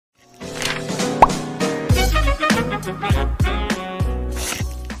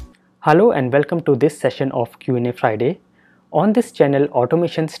Hello and welcome to this session of QnA Friday. On this channel,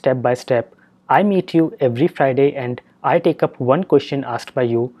 Automation Step by Step, I meet you every Friday and I take up one question asked by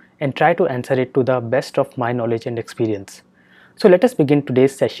you and try to answer it to the best of my knowledge and experience. So let us begin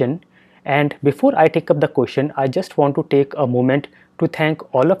today's session. And before I take up the question, I just want to take a moment to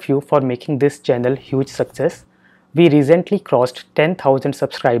thank all of you for making this channel huge success. We recently crossed 10,000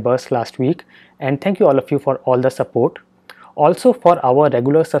 subscribers last week, and thank you all of you for all the support. Also, for our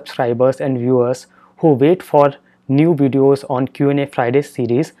regular subscribers and viewers who wait for new videos on QnA Friday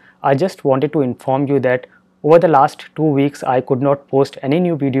series, I just wanted to inform you that over the last 2 weeks I could not post any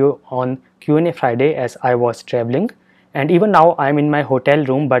new video on QnA Friday as I was traveling, and even now I am in my hotel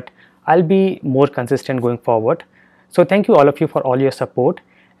room, but I'll be more consistent going forward. So thank you all of you for all your support.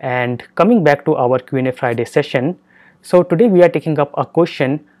 And coming back to our QnA Friday session, so today we are taking up a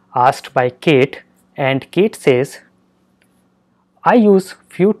question asked by Kate, and Kate says, I use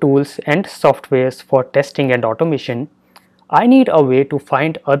few tools and softwares for testing and automation. I need a way to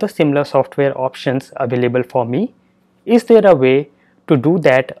find other similar software options available for me. Is there a way to do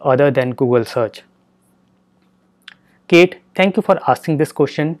that other than Google search? Kate, thank you for asking this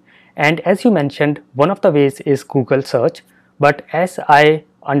question. And as you mentioned, one of the ways is Google search. But as I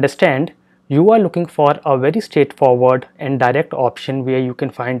understand, you are looking for a very straightforward and direct option where you can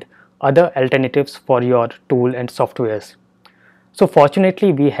find other alternatives for your tool and softwares. So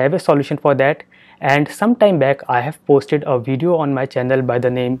fortunately, we have a solution for that, and some time back I have posted a video on my channel by the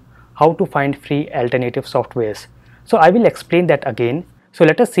name How to Find Free Alternative Softwares. So I will explain that again. So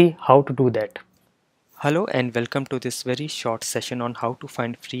let us see how to do that. Hello and welcome to this very short session on how to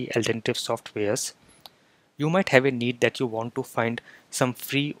find free alternative softwares. You might have a need that you want to find some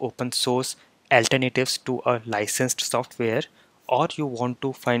free open source alternatives to a licensed software, or you want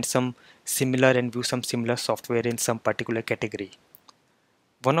to find some similar and view some similar software in some particular category.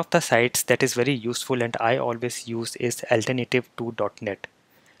 One of the sites that is very useful and I always use is alternative2.net.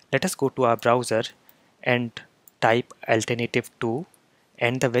 Let us go to our browser and type alternative2,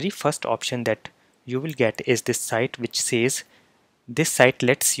 and the very first option that you will get is this site which says this site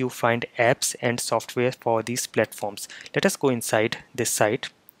lets you find apps and software for these platforms. Let us go inside this site,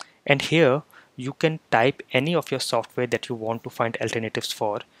 and here you can type any of your software that you want to find alternatives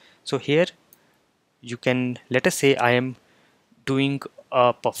for. So here you can, let us say I am doing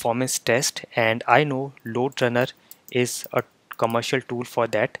a performance test and I know LoadRunner is a commercial tool for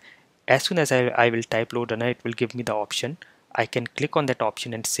that. As soon as I will type LoadRunner, it will give me the option. I can click on that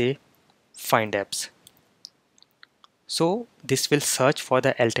option and say find apps. So this will search for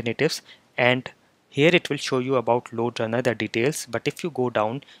the alternatives, and here it will show you about LoadRunner, the details, but if you go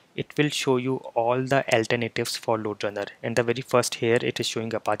down it will show you all the alternatives for LoadRunner, and the very first here it is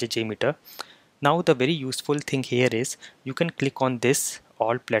showing Apache JMeter. Now the very useful thing here is you can click on this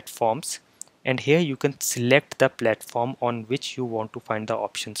all platforms, and here you can select the platform on which you want to find the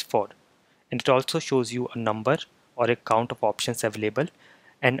options for, and it also shows you a number or a count of options available.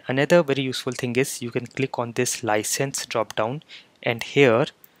 And another very useful thing is you can click on this license drop down, and here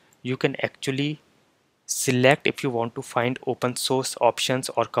you can actually select if you want to find open source options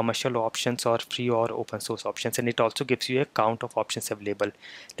or commercial options or free or open source options, and it also gives you a count of options available.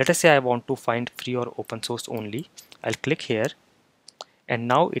 Let us say I want to find free or open source only. I'll click here, and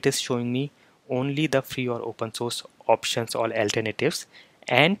now it is showing me only the free or open source options or alternatives,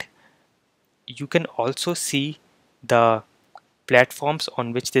 and you can also see the platforms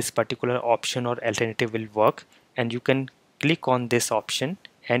on which this particular option or alternative will work, and you can click on this option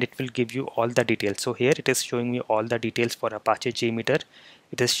and it will give you all the details. So here it is showing me all the details for Apache JMeter.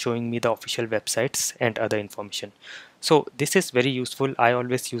 It is showing me the official websites and other information. So this is very useful. I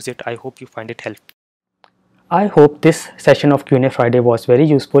always use it. I hope you find it helpful. I hope this session of QnA Friday was very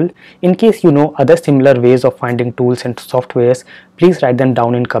useful. In case you know other similar ways of finding tools and softwares, please write them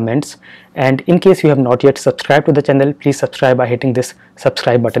down in comments. And in case you have not yet subscribed to the channel, please subscribe by hitting this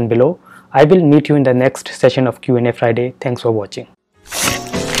subscribe button below. I will meet you in the next session of QnA Friday. Thanks for watching.